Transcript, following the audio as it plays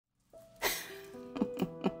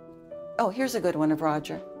Oh, here's a good one of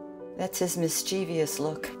Roger. That's his mischievous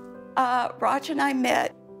look. Roger and I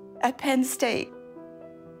met at Penn State.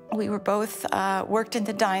 We were both worked in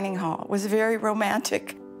the dining hall. It was very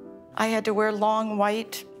romantic. I had to wear long,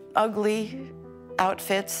 white, ugly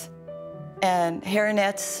outfits and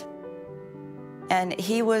hairnets. And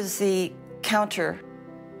he was the counter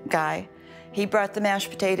guy. He brought the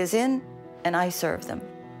mashed potatoes in, and I served them.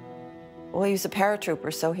 Well, he was a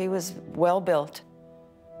paratrooper, so he was well-built.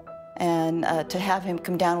 And to have him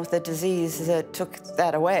come down with a disease that took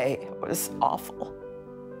that away was awful.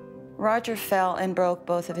 Roger fell and broke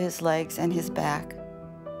both of his legs and his back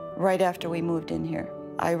right after we moved in here.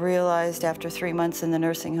 I realized after 3 months in the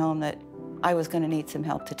nursing home that I was going to need some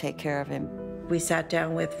help to take care of him. We sat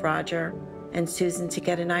down with Roger and Susan to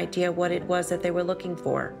get an idea what it was that they were looking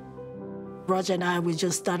for. Roger and I, we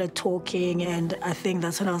just started talking, and I think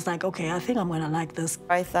that's when I was like, okay, I think I'm gonna like this.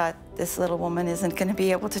 I thought this little woman isn't gonna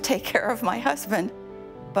be able to take care of my husband,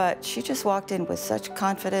 but she just walked in with such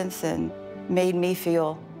confidence and made me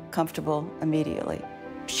feel comfortable immediately.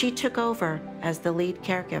 She took over as the lead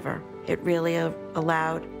caregiver. It really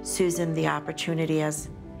allowed Susan the opportunity as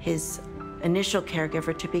his initial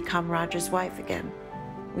caregiver to become Roger's wife again.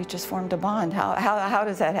 We just formed a bond. How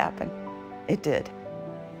does that happen? It did.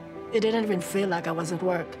 It didn't even feel like I was at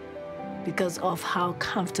work because of how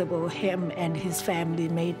comfortable him and his family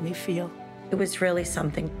made me feel. It was really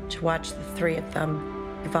something to watch the three of them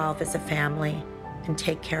evolve as a family and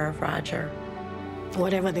take care of Roger.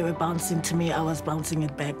 Whatever they were bouncing to me, I was bouncing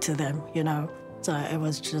it back to them, you know? So it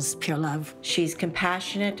was just pure love. She's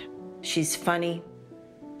compassionate, she's funny,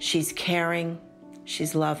 she's caring,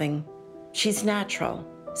 she's loving, she's natural.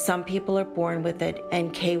 Some people are born with it,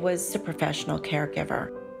 and Kay was a professional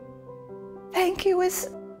caregiver. Thank you it's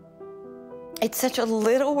such a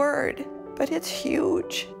little word, but it's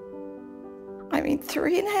huge. I mean,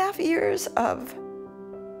 3.5 years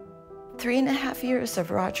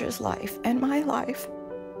of Roger's life and my life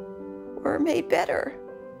were made better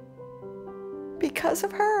because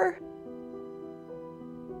of her.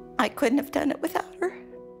 I couldn't have done it without her.